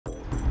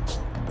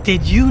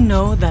Did you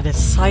know that a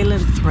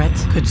silent threat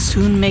could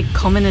soon make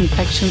common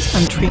infections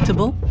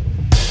untreatable?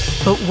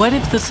 But what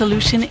if the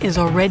solution is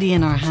already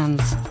in our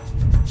hands?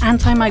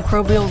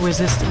 Antimicrobial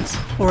resistance,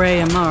 or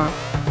AMR,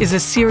 is a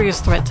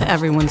serious threat to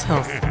everyone's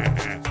health.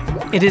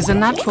 It is a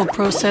natural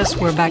process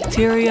where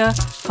bacteria,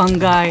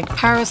 fungi,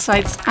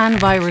 parasites, and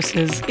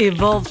viruses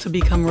evolve to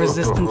become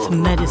resistant to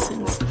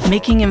medicines,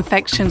 making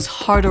infections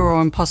harder or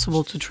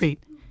impossible to treat.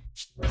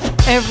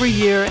 Every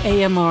year,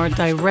 AMR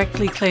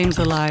directly claims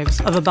the lives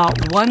of about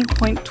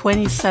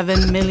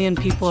 1.27 million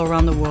people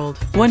around the world,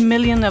 1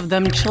 million of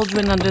them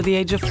children under the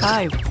age of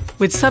 5,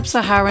 with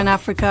sub-Saharan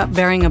Africa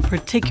bearing a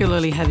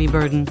particularly heavy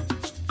burden.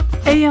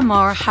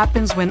 AMR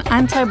happens when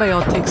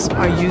antibiotics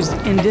are used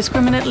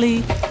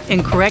indiscriminately,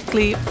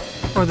 incorrectly,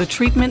 or the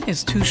treatment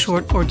is too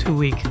short or too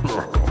weak.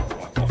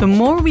 The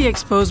more we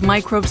expose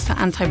microbes to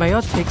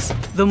antibiotics,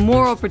 the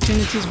more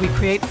opportunities we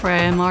create for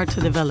AMR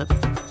to develop.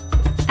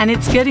 And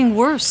it's getting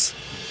worse.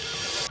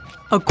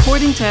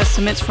 According to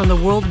estimates from the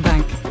World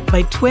Bank,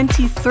 by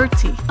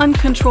 2030,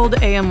 uncontrolled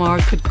AMR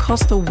could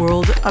cost the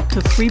world up to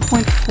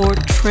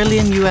 $3.4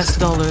 trillion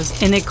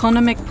in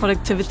economic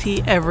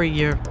productivity every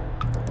year.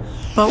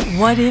 But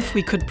what if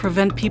we could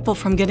prevent people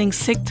from getting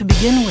sick to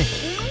begin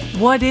with?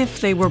 What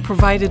if they were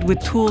provided with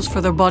tools for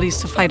their bodies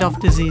to fight off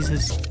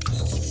diseases?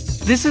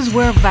 This is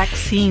where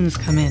vaccines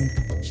come in.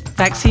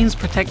 Vaccines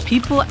protect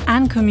people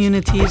and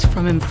communities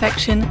from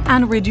infection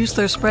and reduce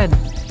their spread,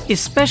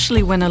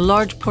 especially when a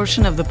large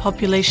portion of the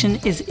population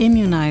is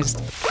immunized,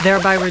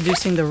 thereby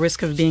reducing the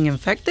risk of being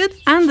infected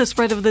and the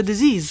spread of the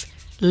disease,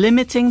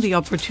 limiting the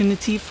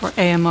opportunity for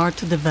AMR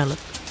to develop.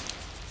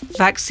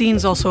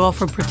 Vaccines also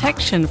offer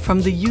protection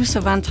from the use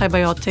of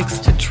antibiotics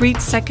to treat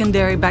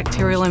secondary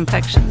bacterial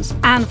infections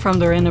and from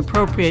their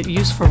inappropriate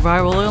use for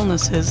viral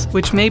illnesses,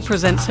 which may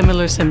present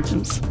similar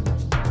symptoms.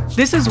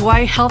 This is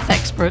why health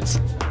experts,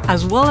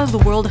 as well as the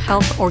World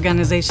Health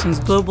Organization's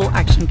Global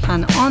Action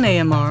Plan on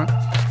AMR,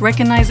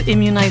 recognize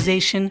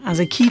immunization as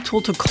a key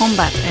tool to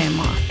combat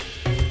AMR.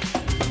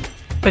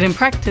 But in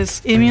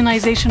practice,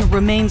 immunization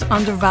remains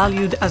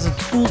undervalued as a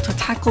tool to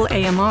tackle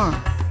AMR.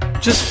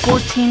 Just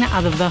 14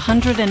 out of the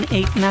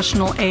 108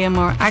 national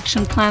AMR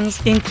action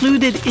plans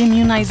included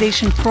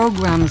immunization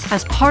programs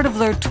as part of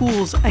their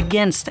tools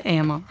against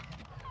AMR.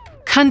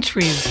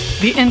 Countries,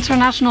 the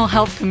international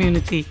health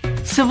community,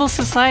 civil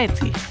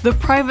society, the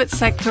private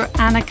sector,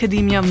 and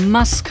academia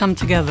must come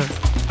together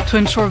to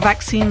ensure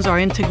vaccines are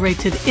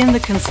integrated in the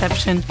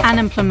conception and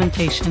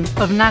implementation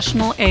of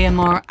national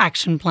AMR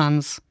action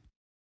plans.